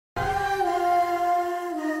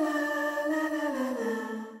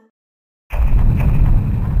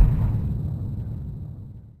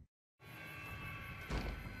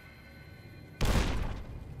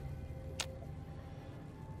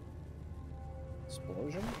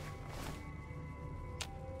Explosion?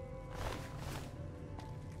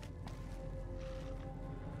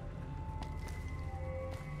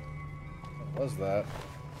 What was that?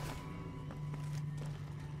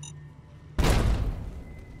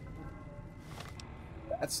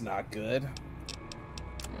 That's not good.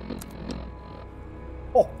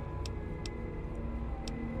 Oh!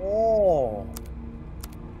 Oh!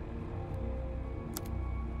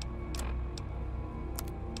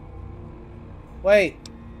 Wait.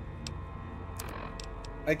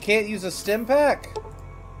 I can't use a stim pack?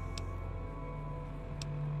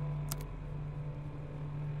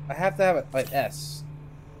 I have to have it by S.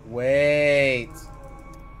 Wait.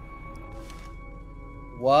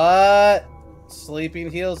 What? Sleeping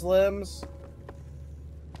heals limbs?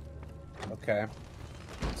 Okay.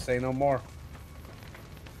 Say no more.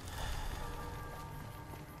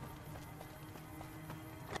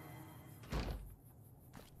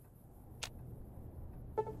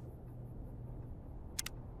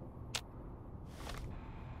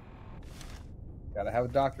 Gotta have a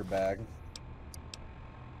doctor bag.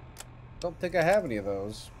 Don't think I have any of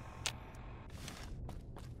those.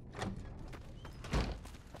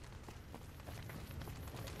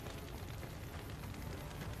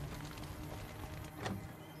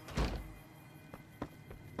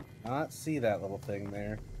 Not see that little thing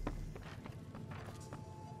there.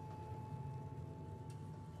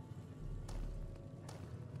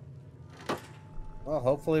 Well,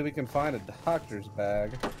 hopefully we can find a doctor's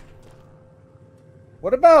bag.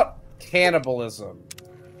 What about cannibalism?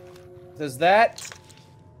 Does that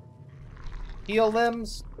heal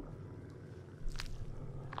limbs?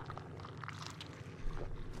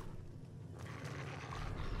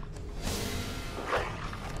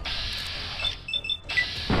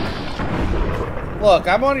 Look,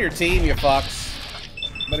 I'm on your team, you fucks.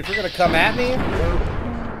 But if you're gonna come at me,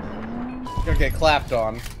 you're gonna get clapped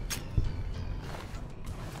on.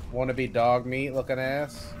 Wanna be dog meat looking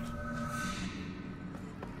ass?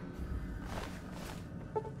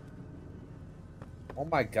 Oh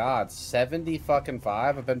my god, 70 fucking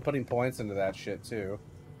 5? I've been putting points into that shit too.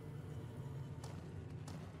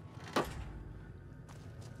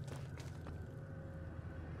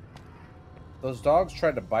 Those dogs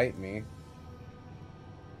tried to bite me.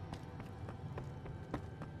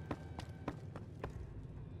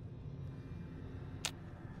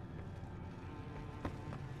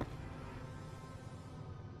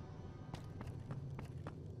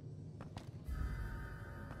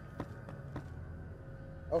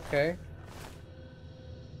 Okay.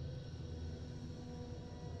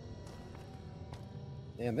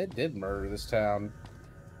 Man, they did murder this town.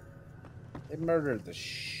 They murdered the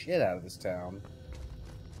shit out of this town.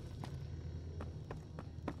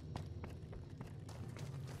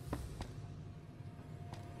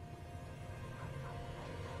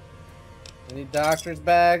 Any doctor's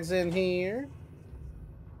bags in here?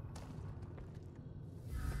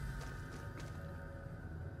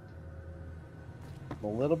 I'm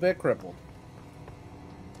a little bit crippled.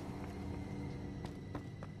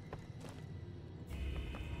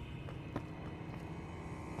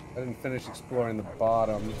 I didn't finish exploring the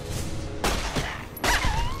bottom.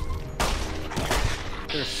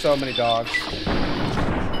 There's so many dogs.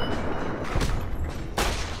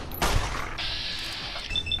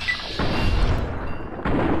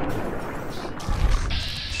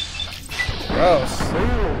 Gross.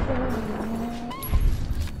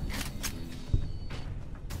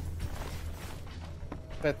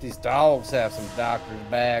 Bet these dogs have some doctor's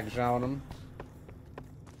bags on them.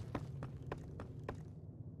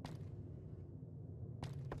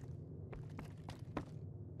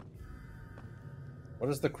 What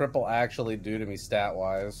does the cripple actually do to me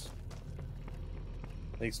stat-wise?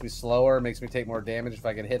 Makes me slower, makes me take more damage if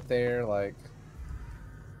I get hit there, like...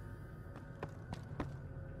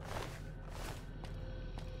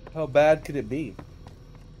 How bad could it be?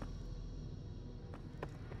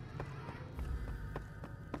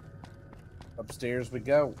 Upstairs we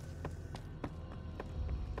go.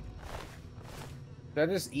 Did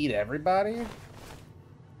I just eat everybody?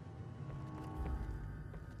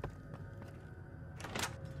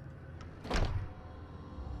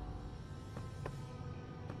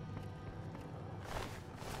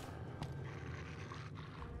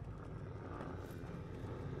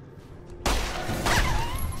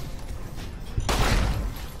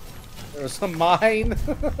 There was a mine.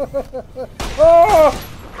 Oh!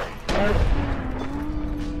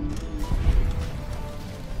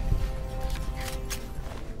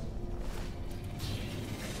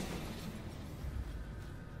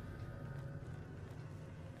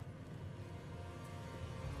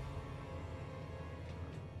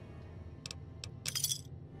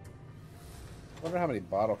 Wonder how many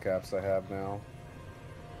bottle caps I have now.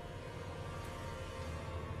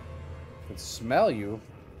 I can smell you.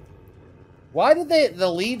 Why did the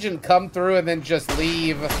Legion come through and then just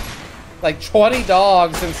leave like 20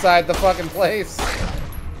 dogs inside the fucking place?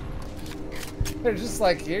 They're just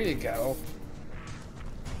like, here you go.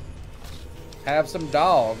 Have some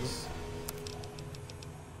dogs.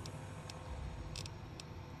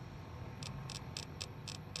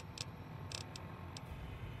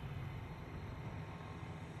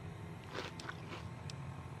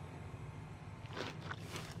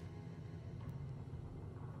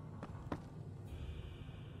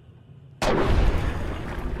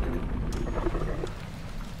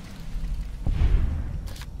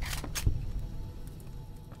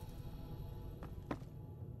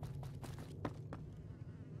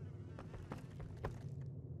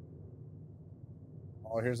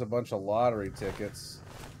 Oh, here's a bunch of lottery tickets.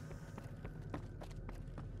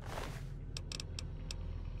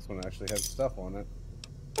 This one actually had stuff on it.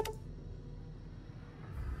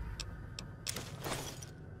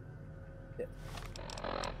 Yeah.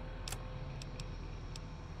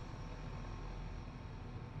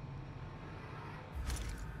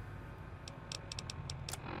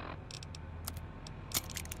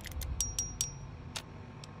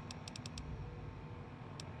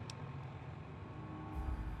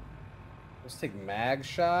 Let's take mag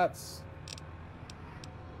shots.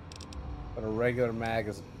 But a regular mag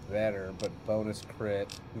is better, but bonus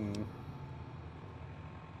crit.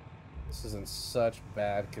 This is in such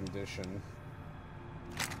bad condition.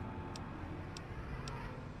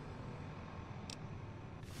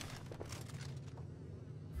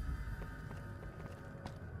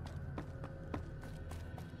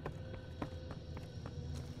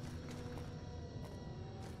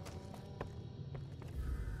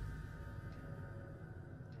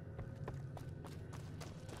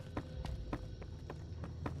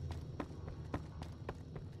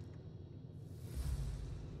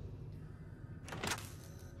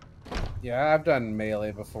 Yeah, I've done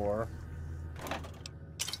melee before.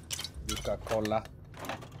 Coca-Cola.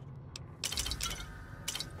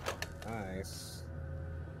 Nice.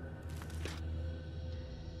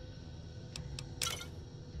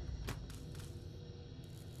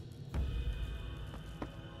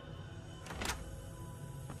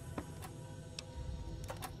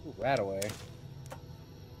 Ooh, rat away.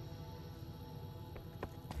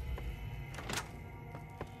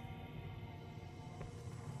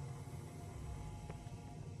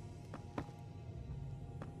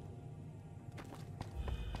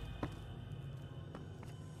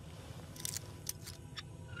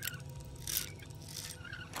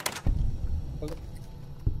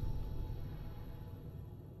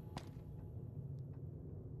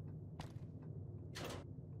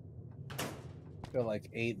 Got like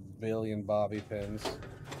 8 billion bobby pins.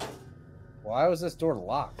 Why was this door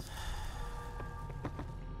locked?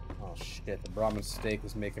 Oh shit, the Brahmin steak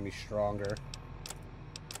was making me stronger.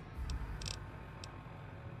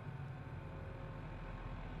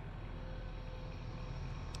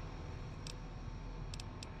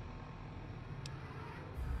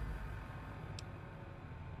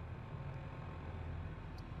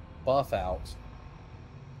 Buff out.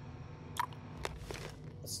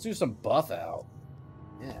 Let's do some buff out.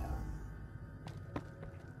 Yeah.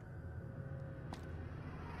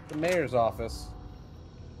 The mayor's office.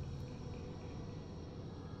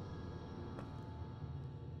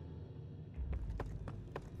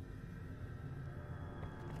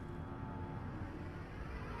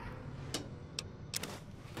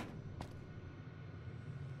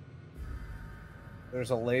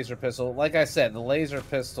 There's a laser pistol. Like I said, the laser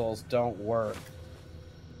pistols don't work.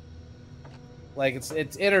 Like,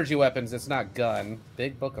 it's energy weapons, it's not gun.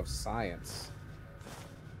 Big Book of Science.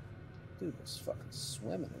 Dude was fucking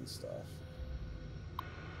swimming and stuff.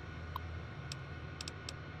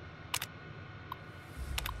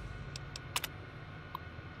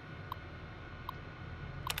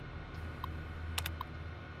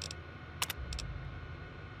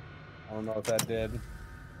 I don't know what that did.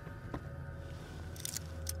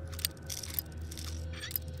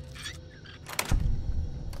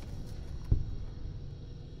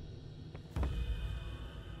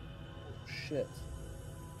 Shit.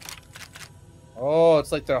 Oh,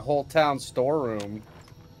 it's like their whole town storeroom.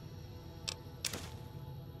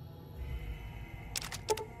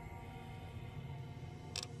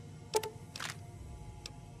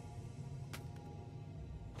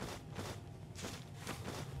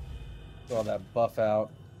 All that buff out.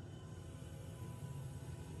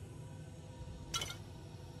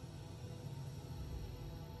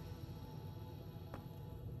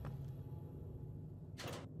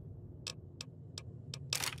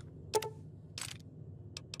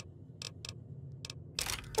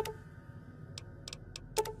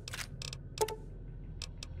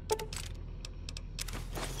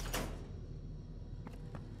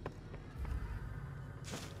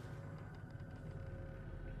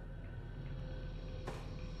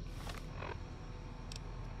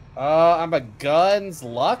 I'm a gun's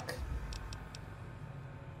luck?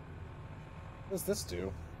 What does this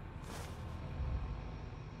do?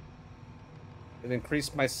 It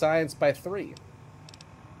increased my science by 3.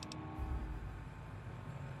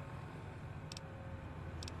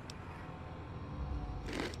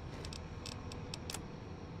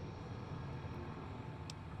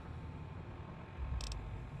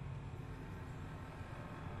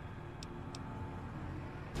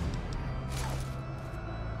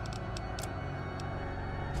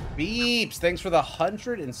 Beeps, thanks for the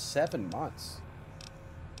 107 months.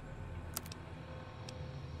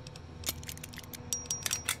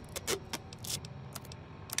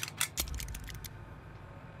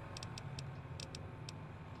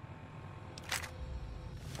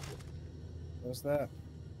 What's that?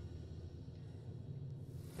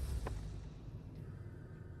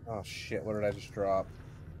 Oh shit, what did I just drop?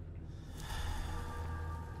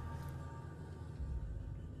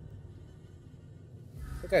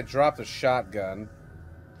 I think I dropped a shotgun.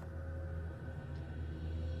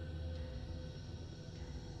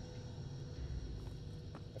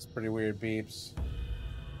 That's pretty weird, Beeps.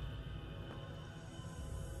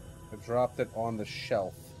 I dropped it on the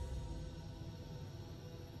shelf.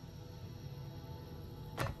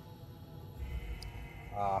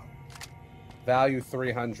 Ah. Value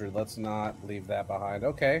 300. Let's not leave that behind.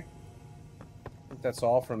 Okay. I think that's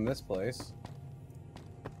all from this place.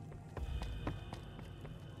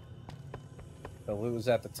 The loot is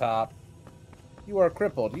at the top. You are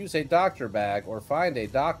crippled. Use a doctor bag or find a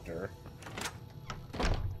doctor.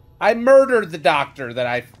 I murdered the doctor that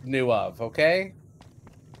I knew of, okay?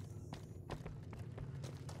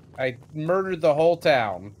 I murdered the whole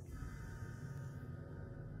town.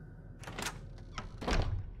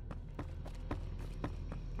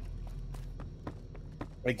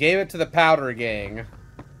 I gave it to the powder gang.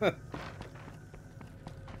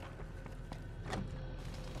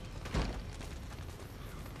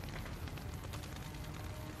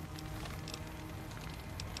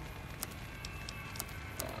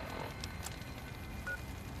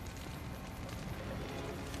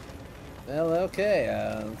 Well,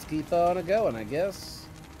 okay, let's keep on going, I guess.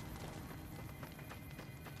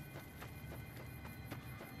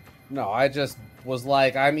 No, I just was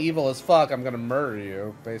like, I'm evil as fuck, I'm gonna murder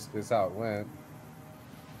you. Basically, that's how it went.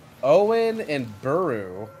 Owen and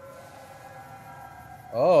Buru.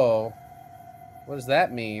 Oh. What does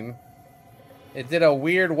that mean? It did a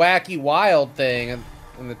weird, wacky, wild thing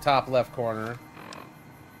in the top left corner.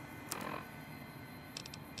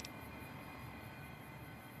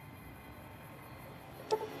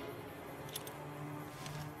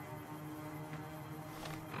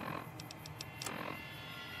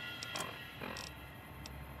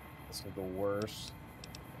 This is the worst.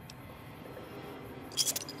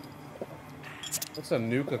 What's a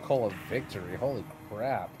Nuka-Cola victory? Holy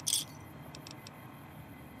crap.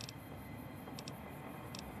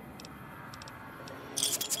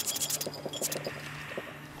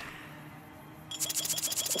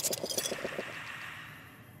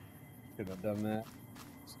 Could have done that.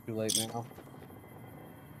 It's too late now.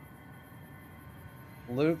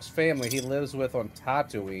 Luke's family he lives with on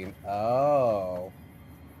Tatooine. Oh.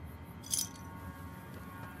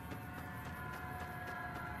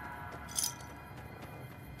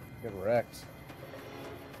 Get wrecked.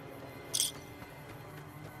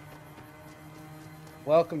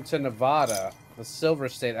 Welcome to Nevada, the Silver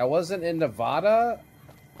State. I wasn't in Nevada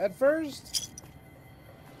at first?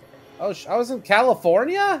 Oh, I was in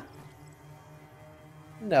California?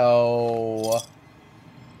 No.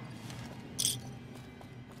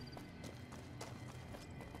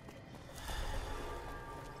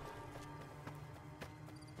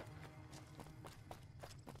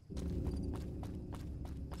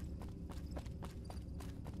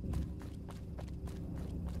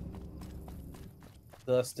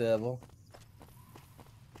 Dust Devil.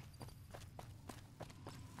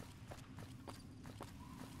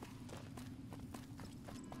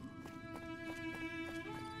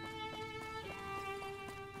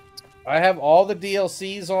 I have all the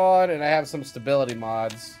DLCs on, and I have some stability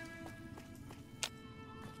mods.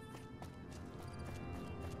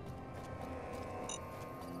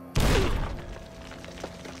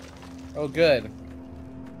 Oh, good.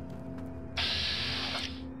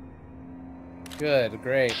 Good,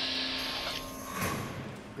 great.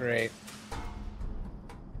 Great.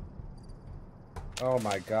 Oh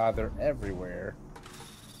my god, they're everywhere.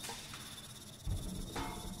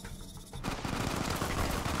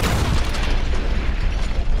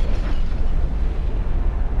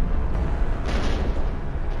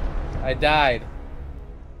 I died.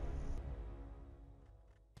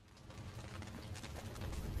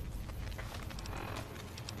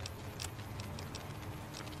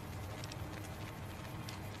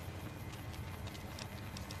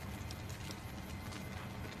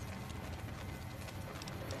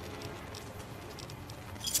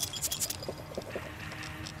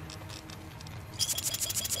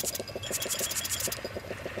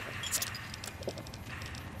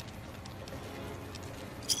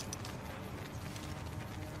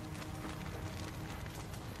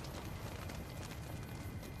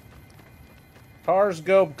 Cars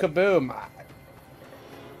go kaboom.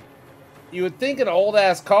 You would think an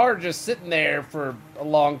old-ass car just sitting there for a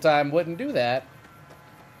long time wouldn't do that.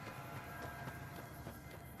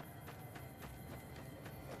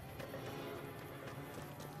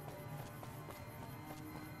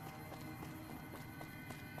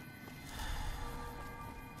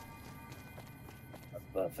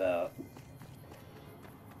 Buff out.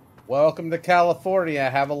 Welcome to California.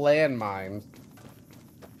 Have a landmine.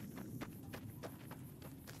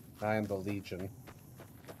 I am the Legion.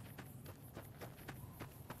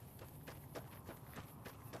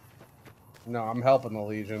 No, I'm helping the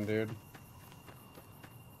Legion, dude.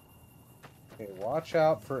 Okay, watch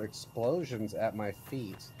out for explosions at my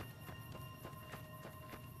feet.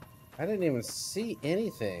 I didn't even see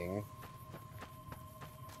anything.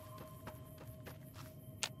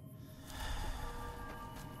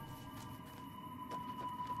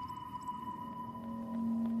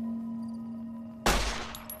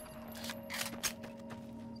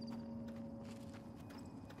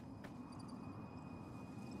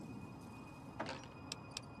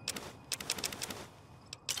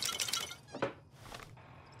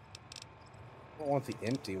 I don't want the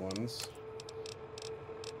empty ones.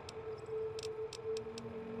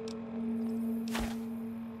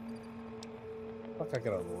 Fuck, I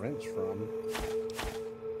got a wrench from.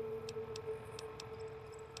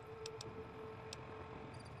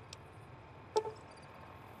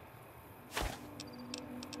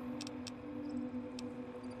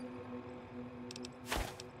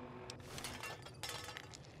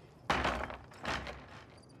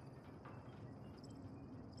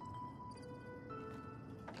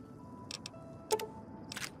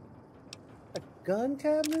 Gun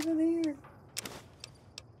cabinet in here?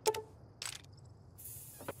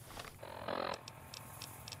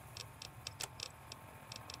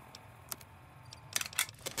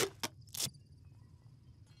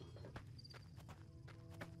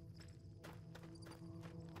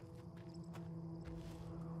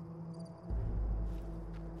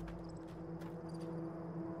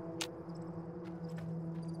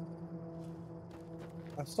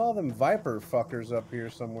 I saw them Viper fuckers up here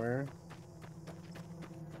somewhere.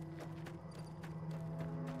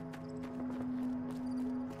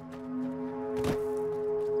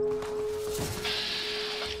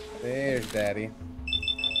 There's Daddy.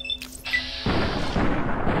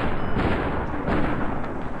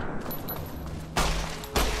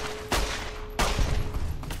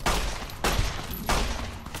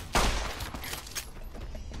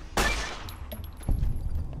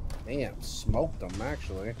 Damn, smoked them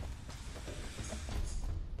actually.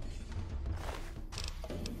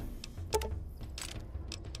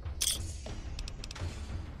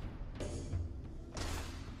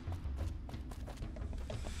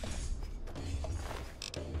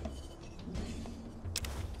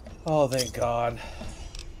 Oh, thank God.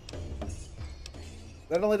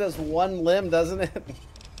 That only does one limb, doesn't it?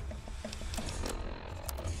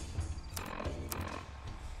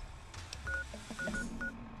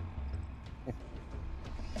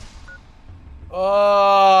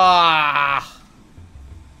 Oh!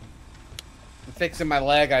 I'm fixing my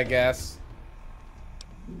leg, I guess.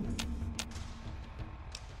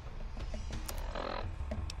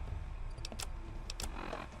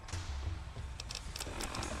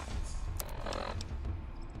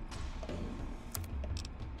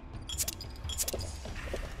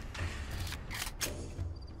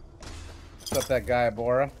 What's up, that guy,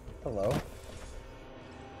 Bora? Hello.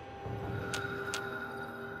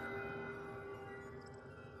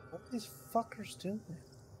 What are these fuckers doing?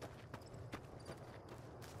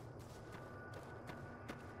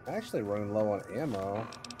 I'm actually running low on ammo.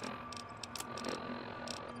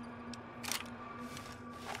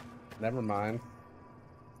 Never mind.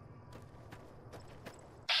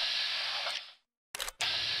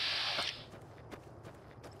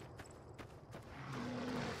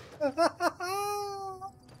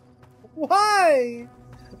 Why?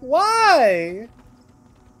 Why?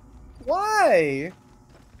 Why?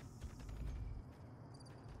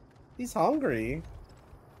 He's hungry.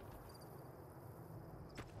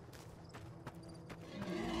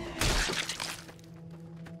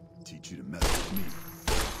 Teach you to mess with me.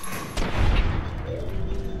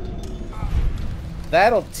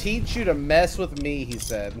 That'll teach you to mess with me, he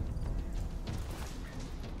said.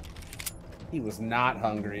 He was not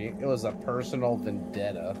hungry. It was a personal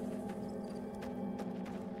vendetta.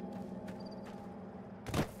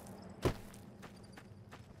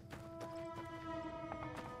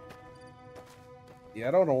 Yeah,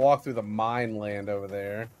 I don't want to walk through the mine land over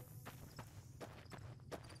there.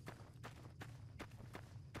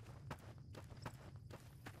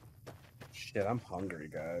 Shit, I'm hungry,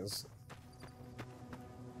 guys.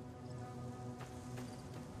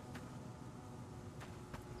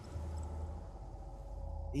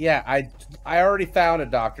 Yeah, I already found a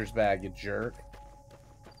doctor's bag, you jerk.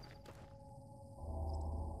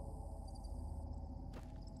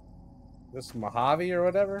 This Mojave or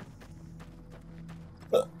whatever?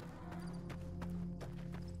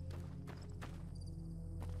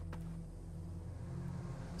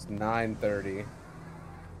 It's 9:30.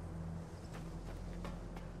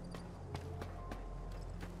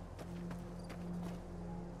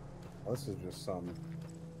 Oh, this is just some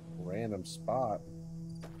random spot.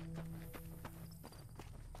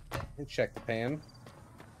 Let me check the pan.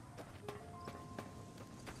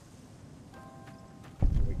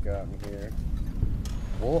 What we got in here?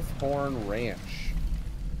 Wolfhorn Ranch.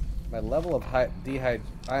 My level of I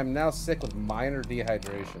am now sick with minor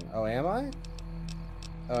dehydration. Oh, am I?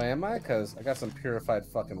 Oh, am I? Because I got some purified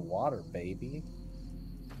fucking water, baby.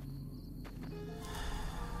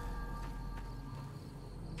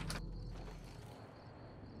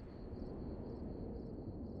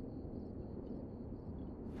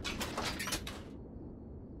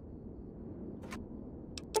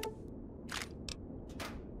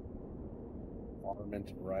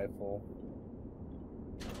 Augmented rifle.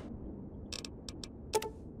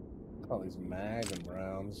 All these Magnum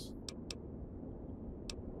rounds.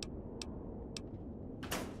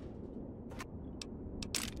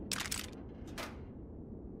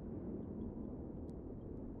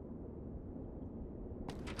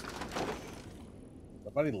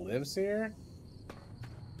 Nobody lives here?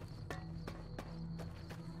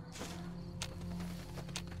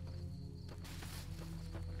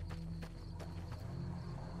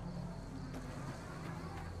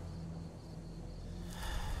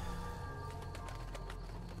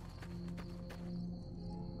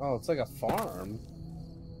 Oh, it's like a farm.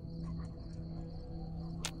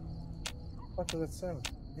 What does it say?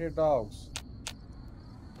 Here, dogs.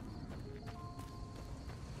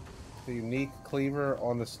 The unique cleaver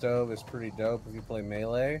on the stove is pretty dope if you play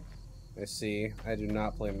melee. I see. I do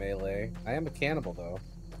not play melee. I am a cannibal, though.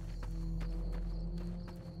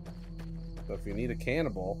 So if you need a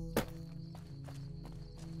cannibal...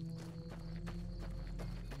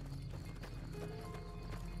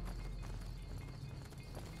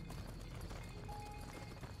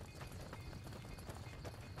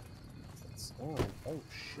 Oh,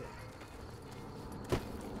 shit.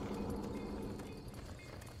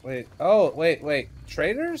 Wait. Oh, wait.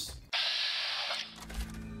 Traders?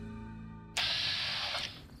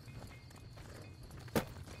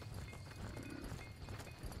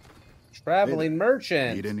 Traveling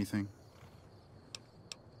merchant. Need anything?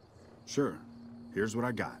 Sure. Here's what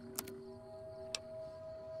I got.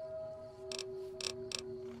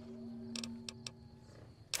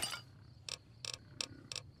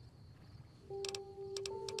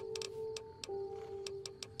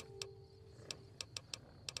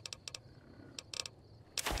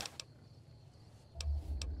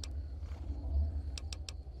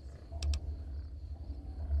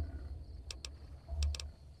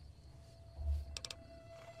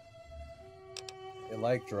 They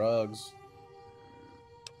like drugs.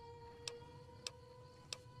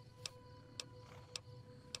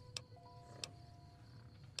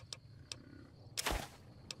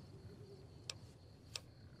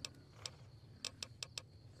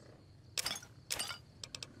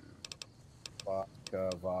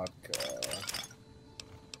 Vodka.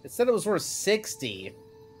 It said it was worth 60.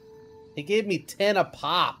 He gave me 10 a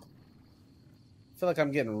pop. I feel like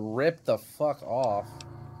I'm getting ripped the fuck off.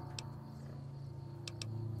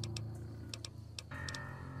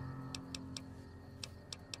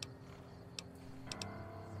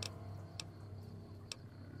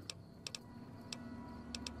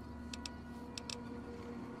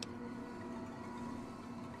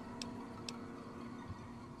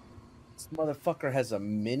 This motherfucker has a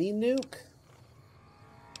mini nuke?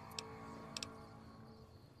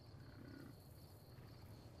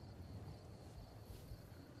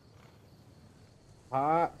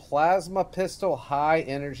 Plasma pistol, high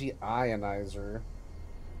energy ionizer.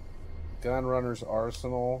 Gunrunner's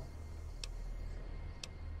arsenal.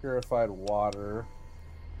 Purified water.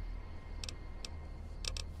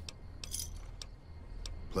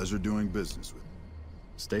 Pleasure doing business with you.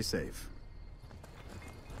 Stay safe.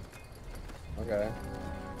 Okay.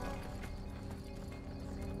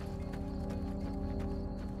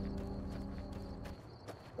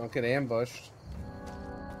 Don't get ambushed.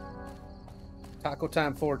 Taco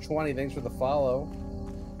Time 420, thanks for the follow.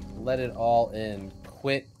 Let it all in.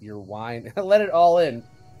 Quit your whine. Let it all in.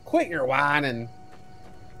 Quit your whining.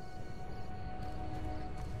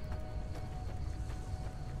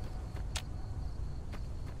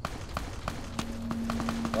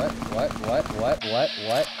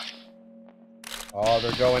 What? Oh,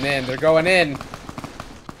 they're going in. They're going in.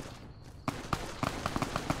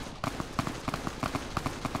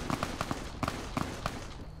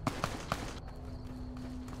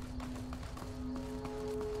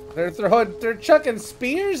 They're chucking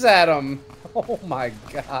spears at him. Oh my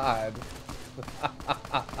god.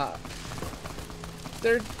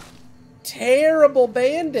 They're terrible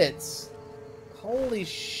bandits. Holy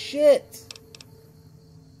shit.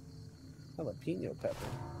 Jalapeno pepper.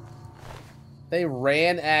 They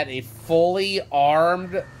ran at a fully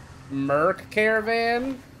armed merc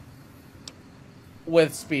caravan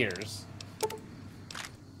with spears.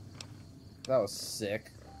 That was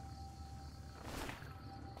sick.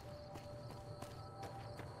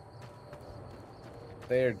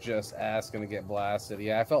 They're just asking to get blasted.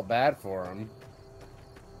 Yeah, I felt bad for them.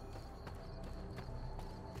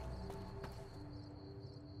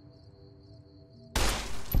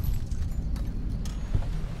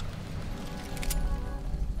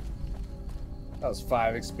 That was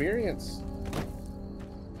 5 experience.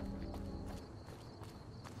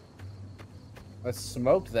 Let's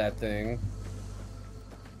smoke that thing.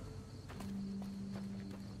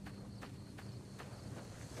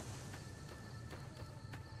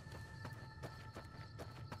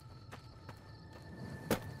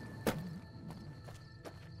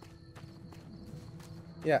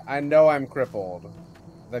 Yeah, I know I'm crippled.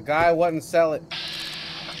 The guy wouldn't sell it.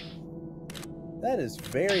 That is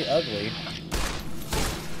very ugly.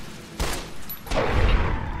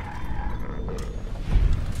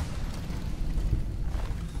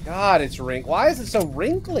 God, it's wrinkly. Why is it so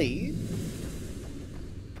wrinkly?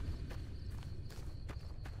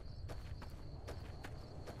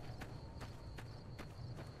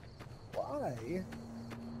 Why?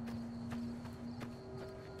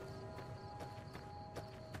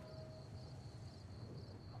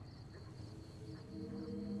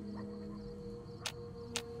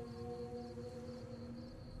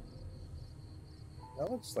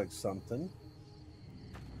 That looks like something.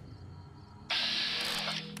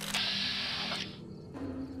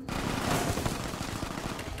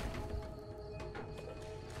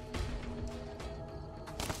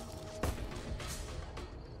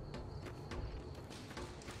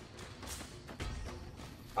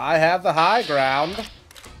 I have the high ground.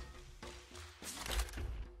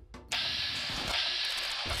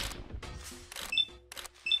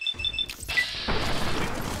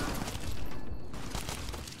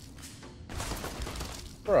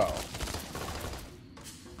 Bro.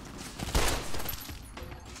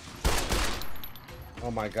 Oh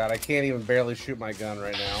my god, I can't even barely shoot my gun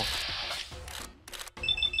right now.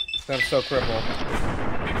 I'm so crippled.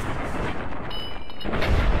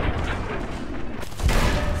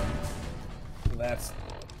 That's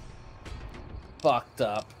fucked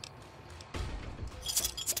up.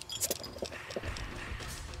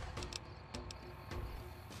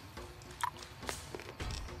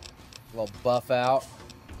 A little buff out.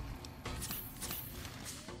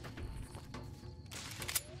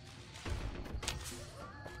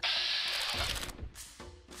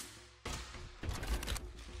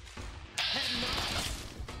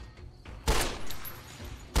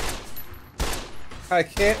 I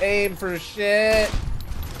can't aim for shit.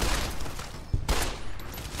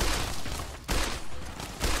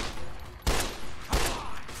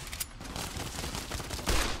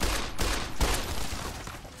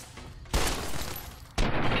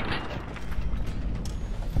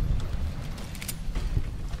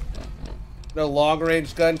 No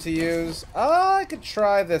long-range gun to use. I could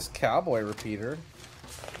try this cowboy repeater.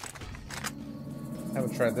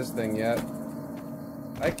 Haven't tried this thing yet.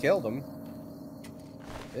 I killed him.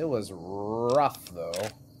 It was rough, though.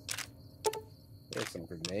 There's some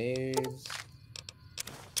grenades.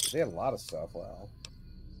 They had a lot of stuff. Wow.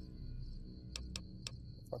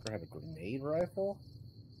 Fucker had a grenade rifle?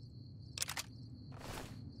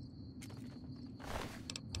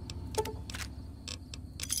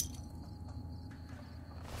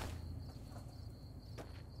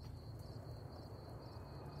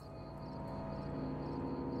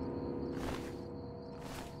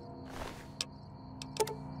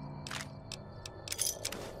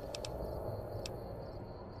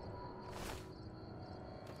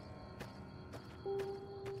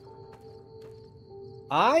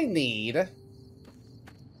 I need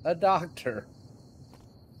a doctor.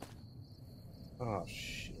 Oh,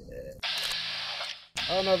 shit.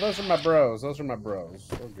 Oh, no, those are my bros. Those are my bros.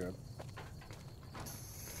 We're good.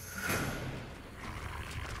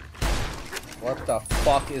 What the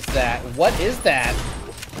fuck is that? What is that?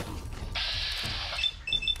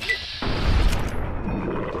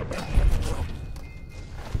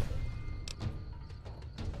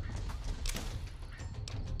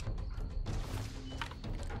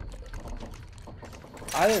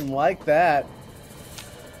 I didn't like that.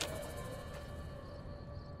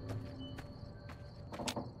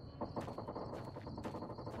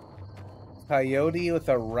 Coyote with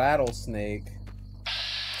a rattlesnake.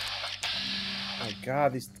 Oh my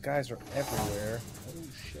god, these guys are everywhere. Oh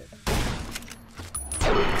shit.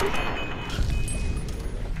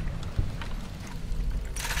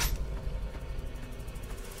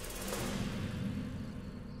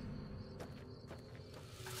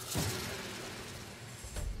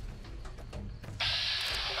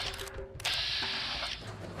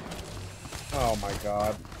 Oh my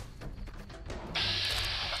god.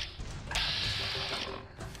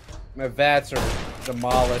 My vats are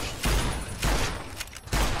demolished.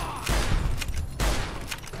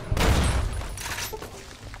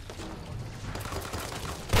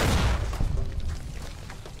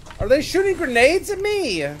 Are they shooting grenades at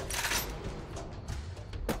me?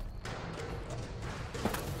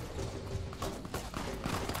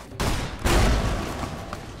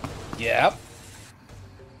 Yep.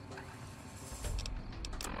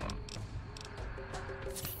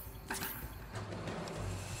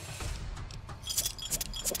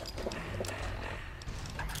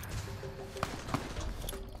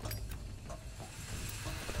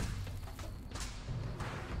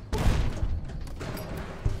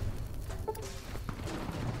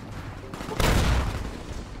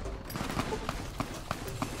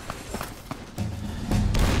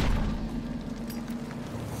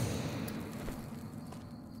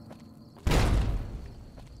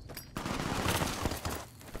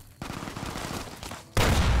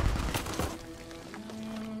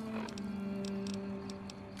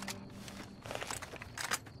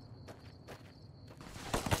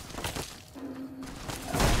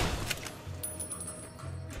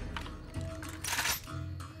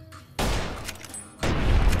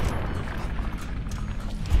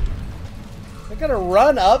 They're gonna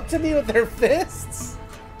run up to me with their fists?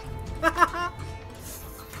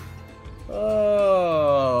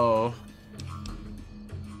 Oh.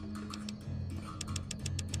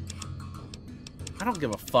 I don't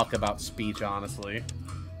give a fuck about speech, honestly.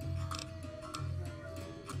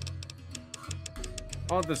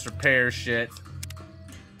 I want this repair shit.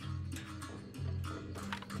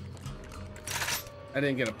 I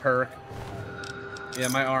didn't get a perk. Yeah,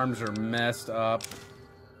 my arms are messed up.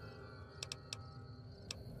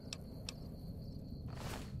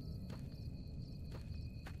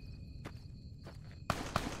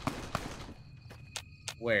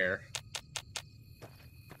 Where?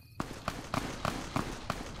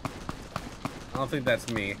 I don't think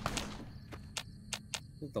that's me. I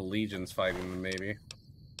think the Legion's fighting them, maybe.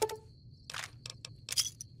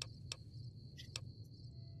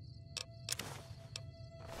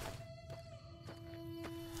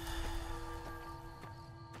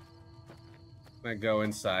 Can I go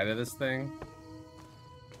inside of this thing?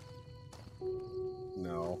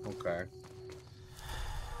 No, okay.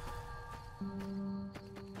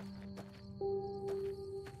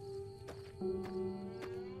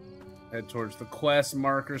 Head towards the quest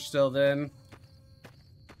marker still then.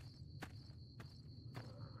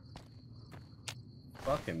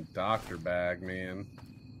 Fucking doctor bag, man.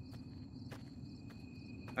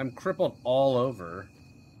 I'm crippled all over.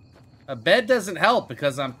 A bed doesn't help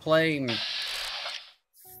because I'm playing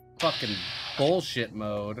fucking bullshit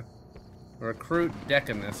mode. Recruit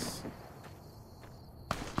Decanus.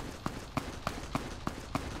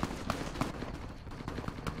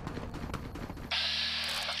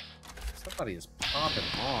 Somebody is popping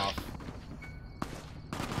off.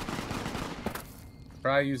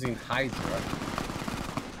 Try using Hydra.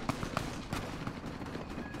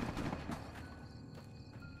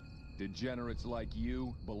 Degenerates like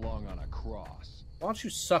you belong on a cross. Why don't you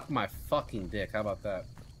suck my fucking dick? How about that?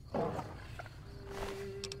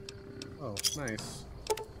 Oh, nice.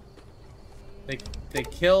 They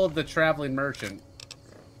killed the traveling merchant.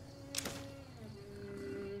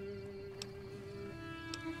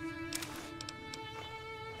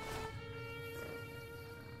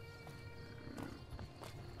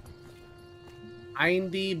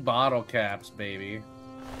 $90 bottle caps, baby.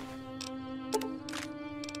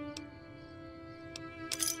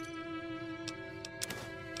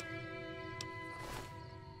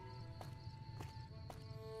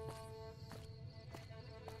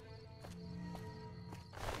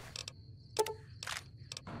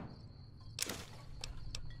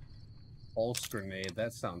 Pulse grenade,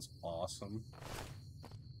 that sounds awesome.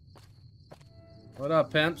 What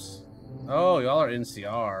up, pimps? Oh, y'all are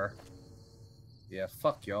NCR. Yeah,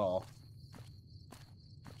 fuck y'all.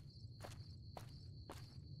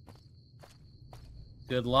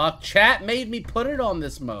 Good luck. Chat made me put it on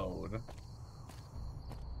this mode.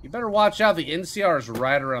 You better watch out. The NCR is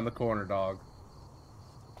right around the corner, dog.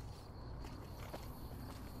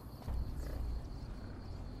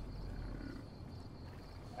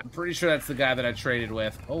 I'm pretty sure that's the guy that I traded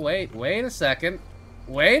with. Oh, wait a second.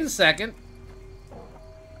 Wait a second.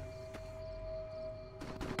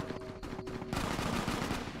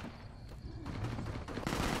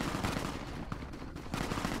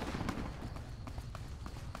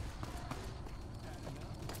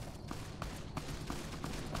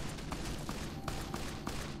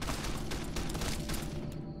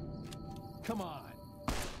 Come on.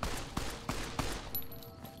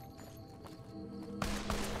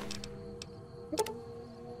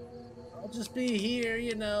 I'll just be here,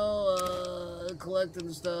 you know,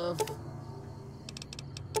 collecting stuff. Good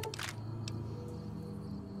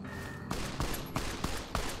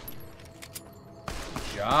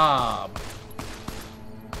job.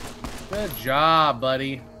 Good job,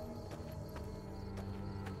 buddy.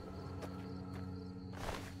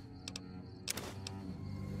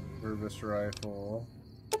 Service rifle.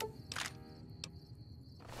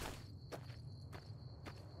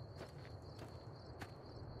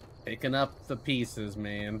 Picking up the pieces,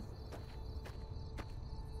 man.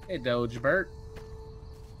 Hey, Dogebert.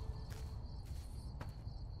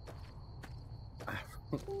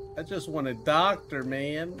 I just want a doctor,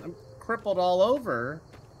 man. I'm crippled all over.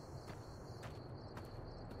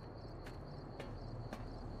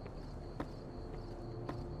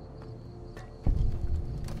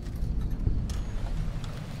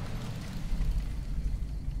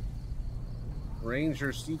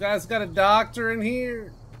 Rangers, you guys got a doctor in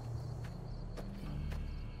here?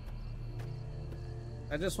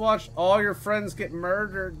 I just watched all your friends get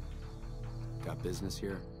murdered. Got business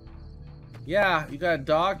here? Yeah, you got a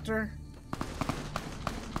doctor?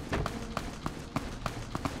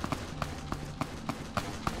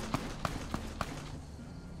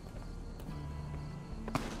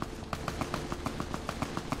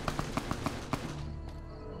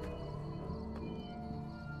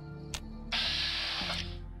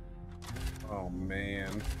 Oh,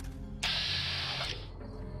 man.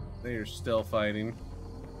 They are still fighting.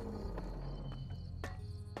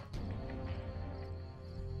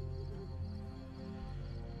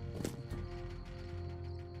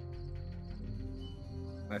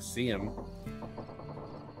 I see him.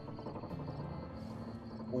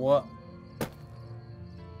 What?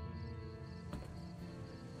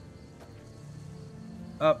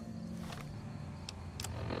 Up.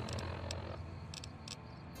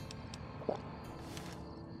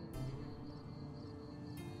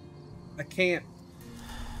 I can't.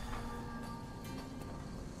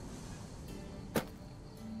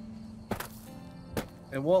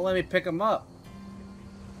 It won't let me pick him up.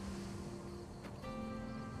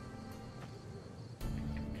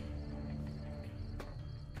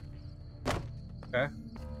 Okay.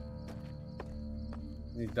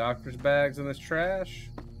 Any doctor's bags in this trash?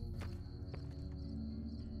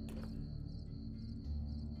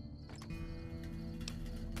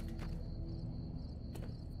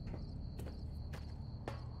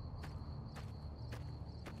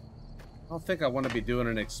 I don't think I want to be doing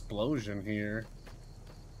an explosion here.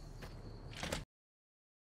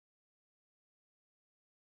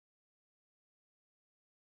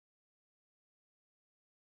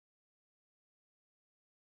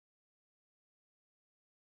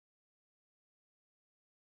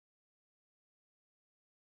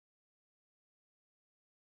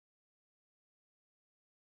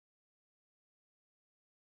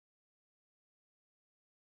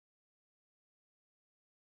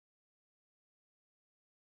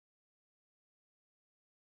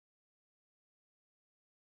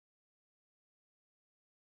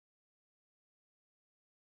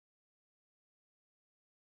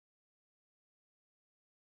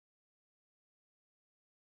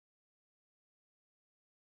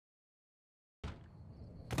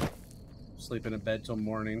 Sleep in a bed till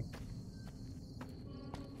morning.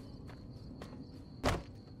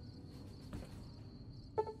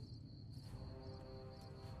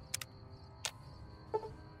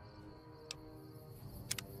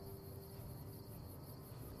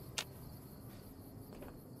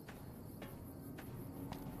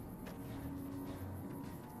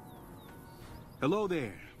 Hello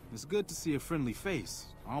there. It's good to see a friendly face.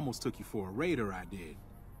 I almost took you for a raider, I did.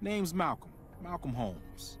 Name's Malcolm. Malcolm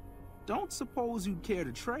Holmes. Don't suppose you'd care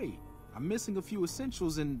to trade. I'm missing a few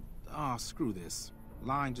essentials and... screw this.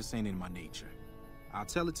 Lying just ain't in my nature. I'll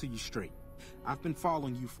tell it to you straight. I've been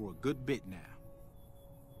following you for a good bit now.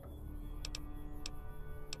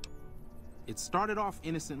 It started off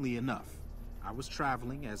innocently enough. I was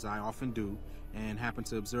traveling, as I often do, and happened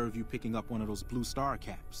to observe you picking up one of those blue star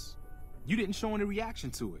caps. You didn't show any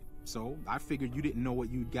reaction to it, so I figured you didn't know what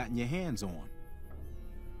you'd gotten your hands on.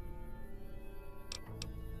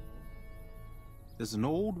 There's an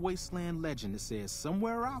old wasteland legend that says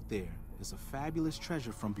somewhere out there is a fabulous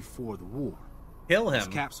treasure from before the war. Kill These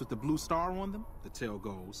him. caps with the blue star on them, the tale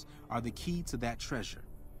goes, are the key to that treasure.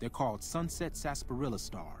 They're called sunset sarsaparilla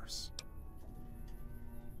stars.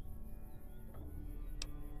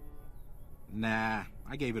 Nah,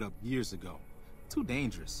 I gave it up years ago. Too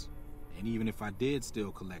dangerous. And even if I did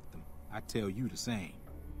still collect them, I'd tell you the same.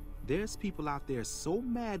 There's people out there so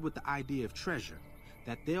mad with the idea of treasure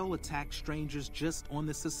that they'll attack strangers just on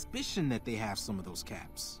the suspicion that they have some of those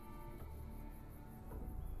caps.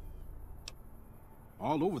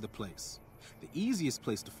 All over the place. The easiest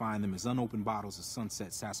place to find them is unopened bottles of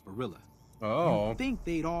sunset sarsaparilla. Oh. You'd think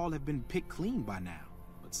they'd all have been picked clean by now,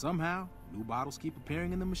 but somehow, new bottles keep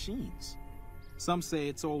appearing in the machines. Some say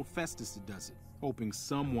it's old Festus that does it, hoping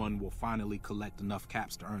someone will finally collect enough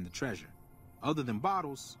caps to earn the treasure. Other than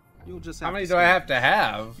bottles, you'll just have How many to do I scan. have to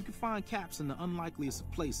have? You can find caps in the unlikeliest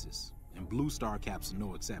of places, and blue star caps are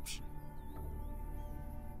no exception.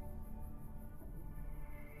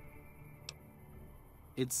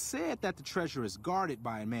 It's said that the treasure is guarded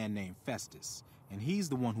by a man named Festus, and he's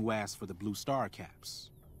the one who asked for the blue star caps.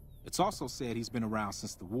 It's also said he's been around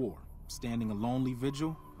since the war, standing a lonely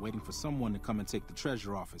vigil, waiting for someone to come and take the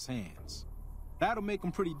treasure off his hands. That'll make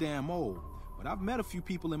him pretty damn old, but I've met a few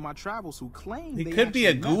people in my travels who claim He they could be a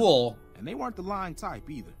actually met him, ghoul. and they weren't the lying type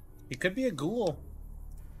either. He could be a ghoul.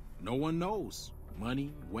 No one knows.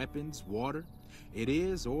 Money, weapons, water. It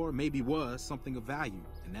is, or maybe was, something of value,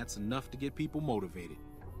 and that's enough to get people motivated.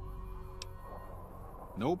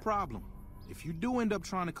 No problem. If you do end up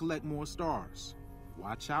trying to collect more stars,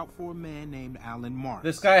 watch out for a man named Alan Marks.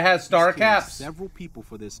 This guy has star He's killed caps. several people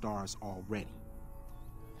for their stars already.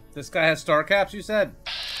 This guy has star caps, you said?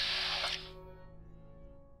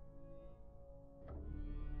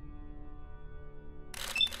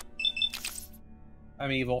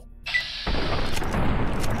 I'm evil.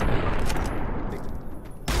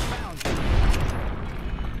 Found you.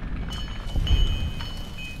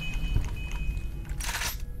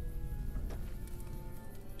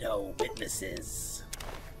 No witnesses.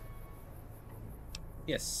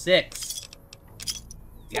 Yes, 6.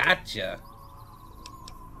 Gotcha.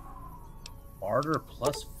 Barter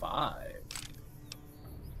plus 5.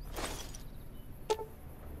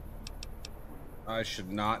 I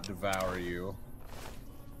should not devour you.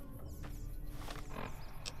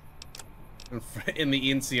 In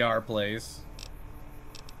the NCR place.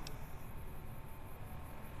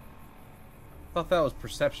 I thought that was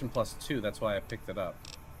perception plus 2, that's why I picked it up.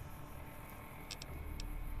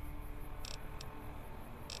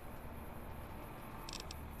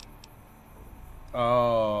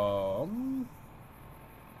 Oh.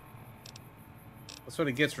 That's what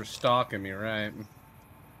he gets for stalking me, right?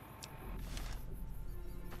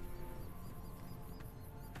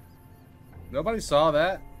 Nobody saw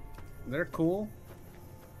that. They're cool.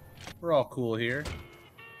 We're all cool here.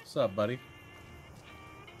 What's up, buddy?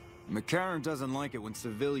 McCarran doesn't like it when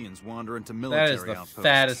civilians wander into That military is the outposts.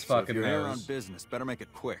 fattest So fucking if you're here on nose. business, better make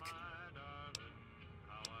it quick.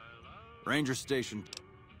 Ranger Station.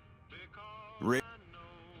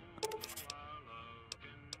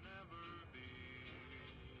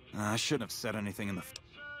 I shouldn't have said anything in the...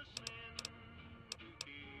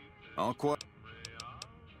 All quiet.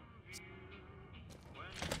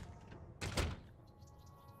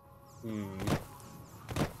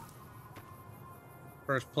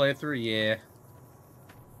 First playthrough, yeah.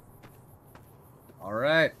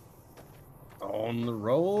 Alright. On the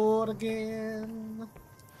road again.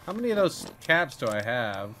 How many of those caps do I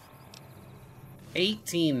have?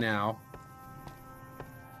 18 now.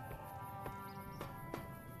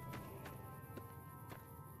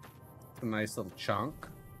 A nice little chunk.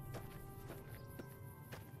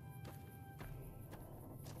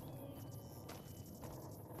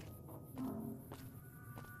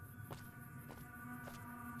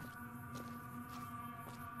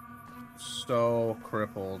 So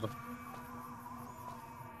crippled.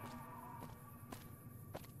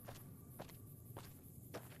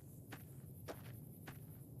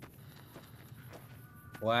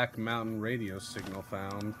 Black Mountain radio signal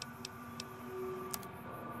found.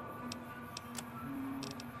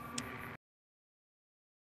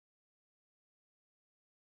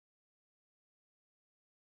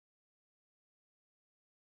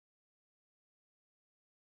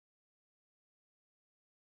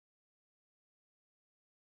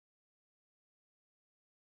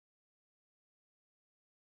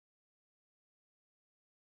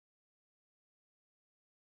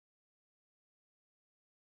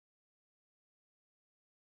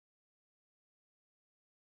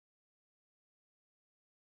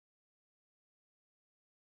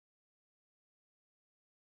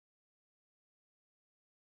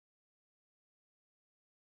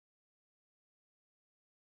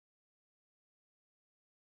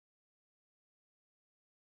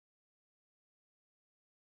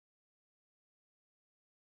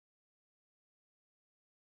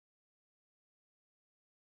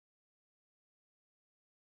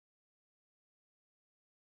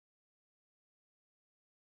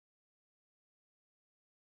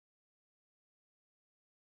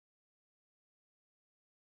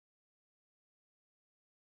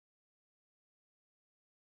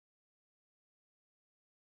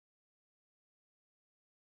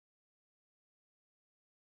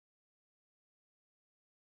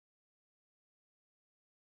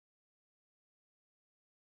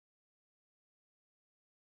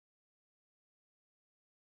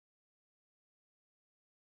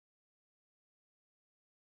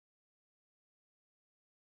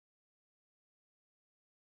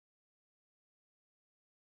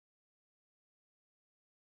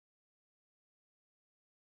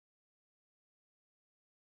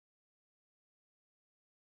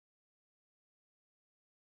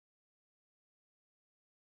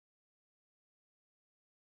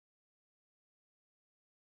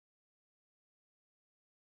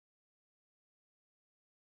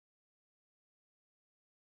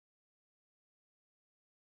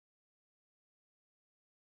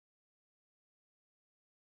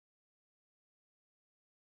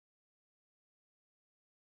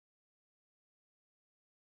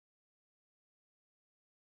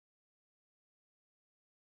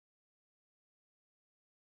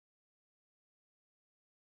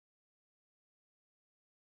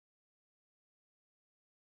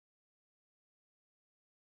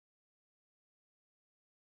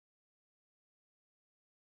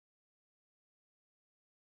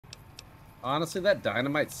 Honestly, that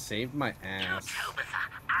dynamite saved my ass. Tabitha,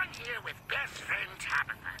 I'm here with best friend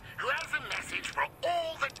Tabitha, who has a message for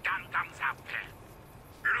all the dum-dums out there.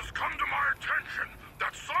 It has come to my attention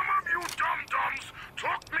that some of you dum-dums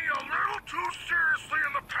took me a little too seriously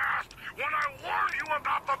in the past when I warned you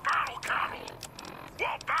about the battle cattle.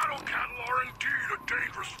 While battle cattle are indeed a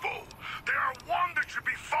dangerous foe, they are one that should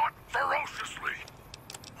be fought ferociously.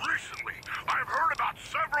 Recently, I've heard about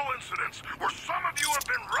several incidents where some of you have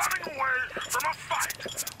been running away from a fight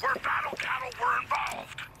where battle cattle were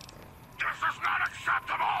involved. This is not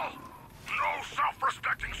acceptable! No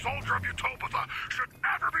self-respecting soldier of Utopia should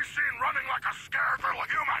ever be seen running like a scared little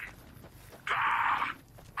human! Ah!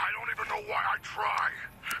 I don't even know why I try.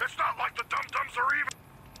 It's not like the dum-dums are even...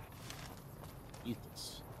 Eat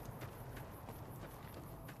this.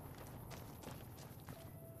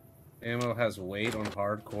 Ammo has weight on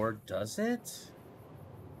hardcore. Does it?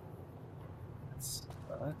 That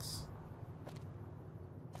sucks.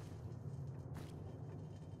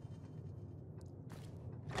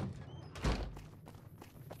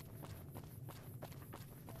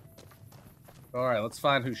 Alright, let's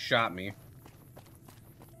find who shot me.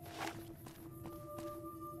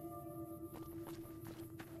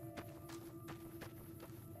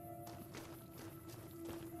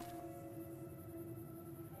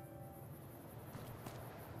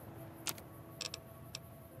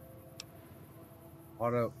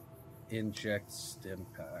 Auto inject stim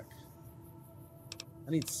pack. I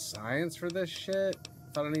need science for this shit?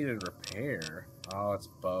 I thought I needed repair. Oh, it's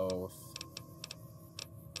both.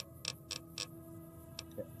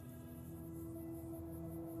 Okay.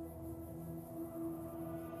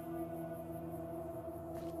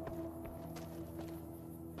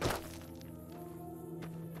 I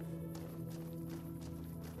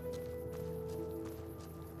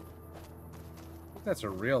think that's a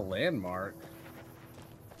real landmark.